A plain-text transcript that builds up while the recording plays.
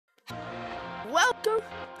welcome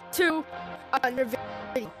to another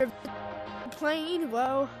video playing,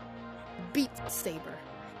 well, BeatSaber.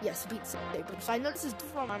 Yes, BeatSaber. So I know this is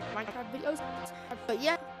different from my Minecraft videos, but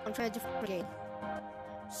yeah, I'm trying a different game.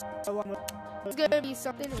 So it's gonna be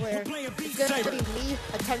something where it's gonna be me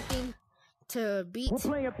attempting to beat We're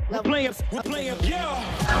playing, yeah.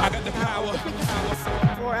 I got the power.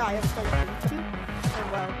 Before I have started YouTube,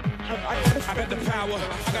 and well, I got the power.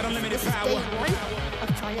 I got unlimited power. Day one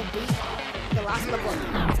of trying to beat the last level of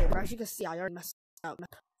BeatSaber. As you can see, I already messed up.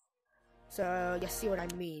 So you see what I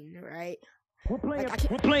mean, right? We're playing, I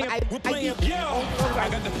yeah. I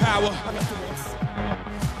got the power. I'm into this.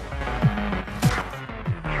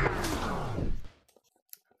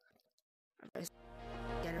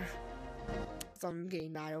 So I'm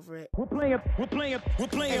getting mad over it. We're playing, yeah.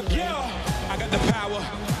 I got the power.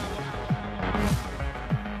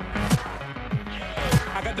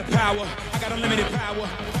 I got the power. I got unlimited power.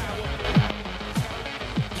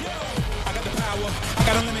 I got the power. I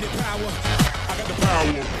got unlimited power. I got the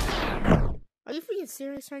power. Are you freaking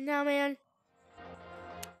serious right now, man?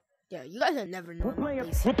 Yeah, you guys have never known. We're playing, yeah.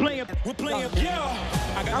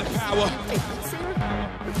 I got the power.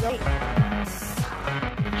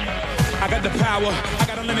 I got the power. I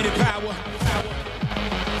got unlimited power.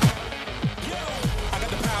 I got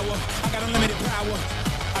the power. I got unlimited power.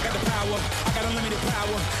 I got the power. I got unlimited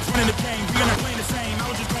power. Running the game, we are not playing the same. I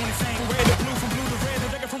was just going insane. From red to blue, from blue to red, the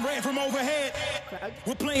dagger from red from overhead.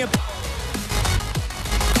 We're playing.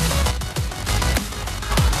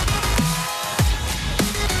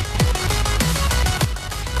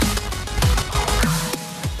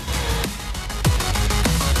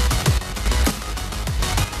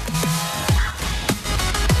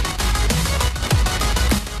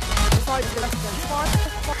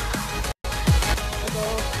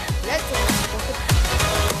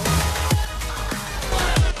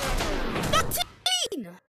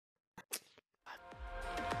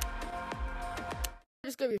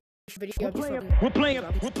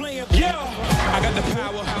 We're playing, yeah. I got the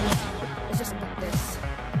power. It's just like this.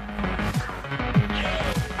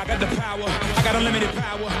 I got the power. I got unlimited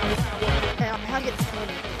power. Hey, how to get this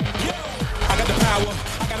money? I got the power.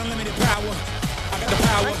 I got unlimited power. I got the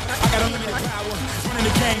power. I got unlimited power. Running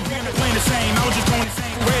the game, we ain't playing the same. I was just going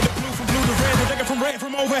insane. From red to blue, from blue to red, the dagger from red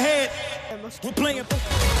from overhead. We're playing.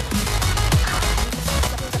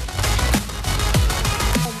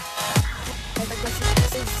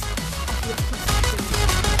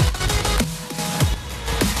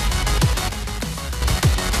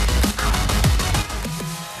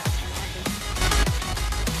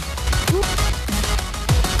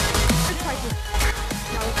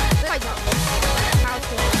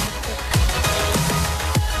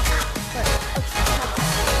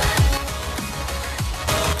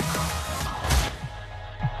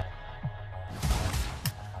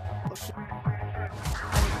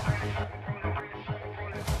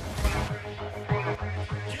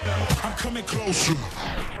 I'm coming closer.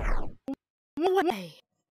 Way.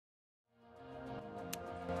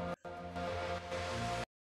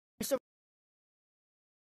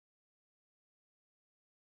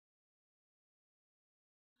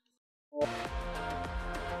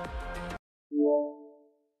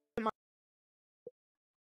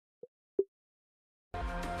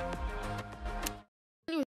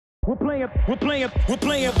 We're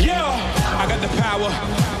playing, yeah. I got the power.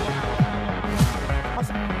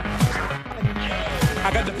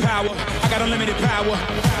 I got the power. I got unlimited power.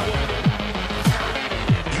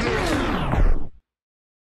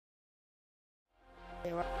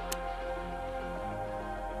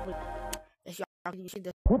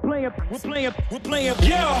 We're playing,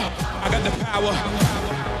 yeah. I got the power.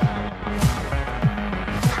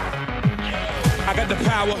 I got the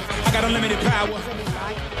power. I got unlimited power.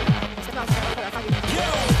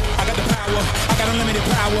 I got the power. I got unlimited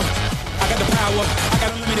power. I got the power. I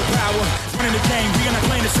got unlimited power. Running the game, we are not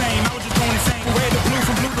playing the same. I was just going insane. From red to blue,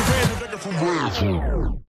 from blue to red, the dagger from red.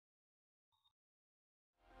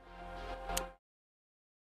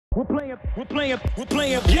 We're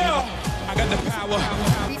playing, yeah. I got the power.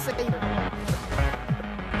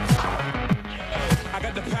 I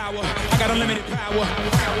got the power. I got unlimited power. I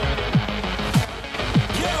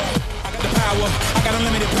got the power. I got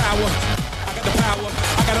unlimited power. I got the power.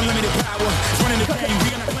 I got unlimited power. Running the game, we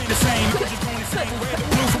are not playing the same. I was just going insane. From red to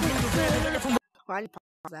blue, from blue to red, the dagger from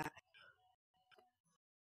that.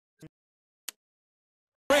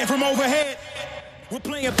 red from overhead. We're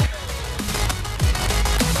playing.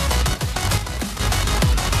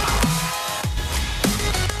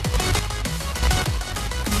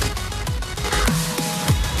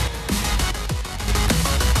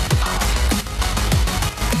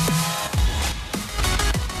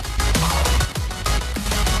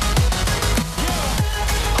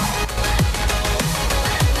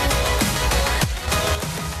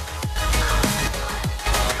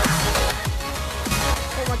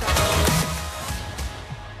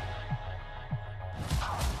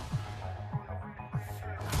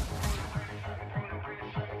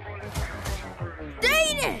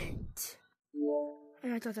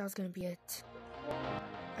 thought that was gonna be it.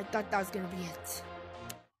 I thought that was gonna be it.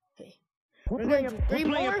 Okay. We're gonna do 3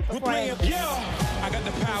 more before I end this. I got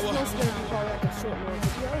the power. This is gonna be probably like a short little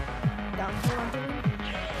video. Down here I'm doing.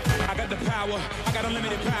 I got the power. I got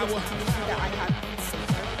unlimited power. That I have.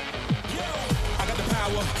 I got the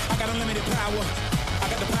power. I got unlimited power. I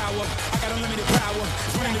got the power. I got unlimited power.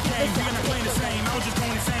 Running the game, we're not playing the same. I was just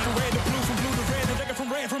going insane. From red to blue, from blue to red, and take it from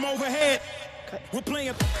red from overhead. Okay. We're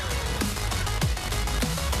playing.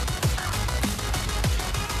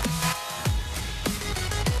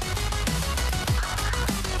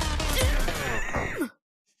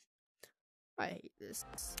 I hate this.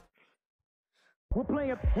 We're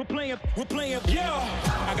playing. Yeah.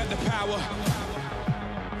 I got the power.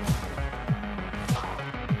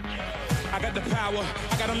 I got the power.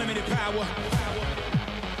 I got unlimited power.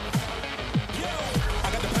 I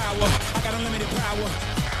got the power. I got unlimited power.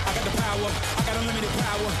 I got the power. I got unlimited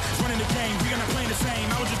power. Running the game, we're not playing the same.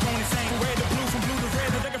 I was just going insane. From red to blue, from blue to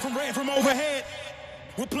red, and take it from red from overhead.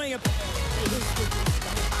 We're playing.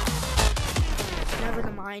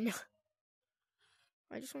 Never mind.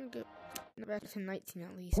 I just want to go back to 19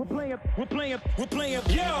 at least. We're playing.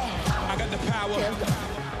 Yeah. I got the power. Okay, let's go.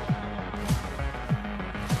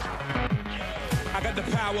 I got the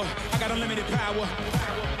power. I got unlimited power.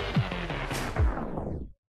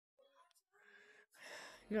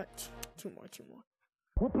 No, two more.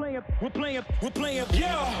 We're playing.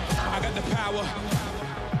 Yeah. I got the power.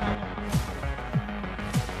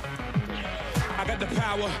 I got the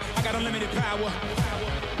power. I got unlimited power.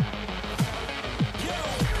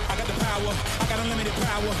 I got the power. I got unlimited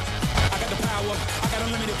power. I got the power. I got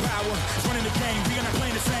unlimited power. Running the game, we're not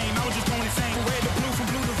playing the same. I was just going insane. From red to blue, from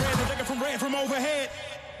blue to red, and take it from red from overhead.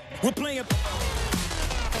 We're playing.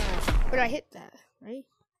 But I hit that, right?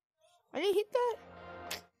 I didn't hit that.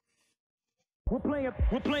 We're playing.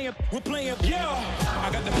 Yeah. I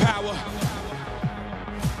got the power.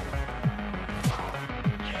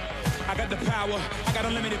 I got the power. I got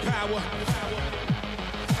unlimited power.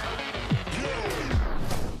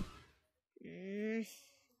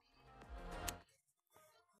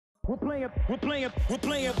 We're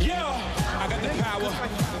playing. Yeah. I got the power.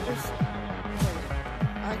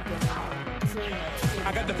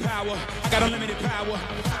 I got the power. I got unlimited power.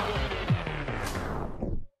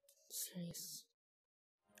 Jeez.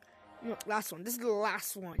 No, last one. This is the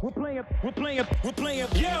last one. We're playing. Yeah.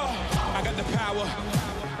 I got the power.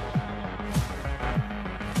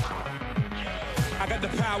 I got the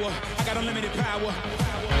power. I got unlimited power.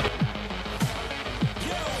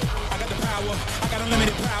 I got the power. I got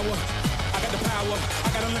unlimited power. I got the power. I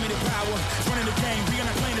got unlimited power. Running the game, we're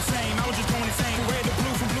not playing the same. I was just going insane. From red to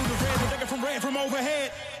blue, from blue to red, and take it from red from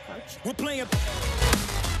overhead. We're playing.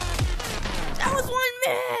 That was 1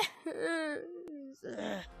 minute.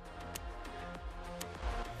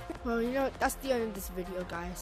 Well, you know, that's the end of this video, guys.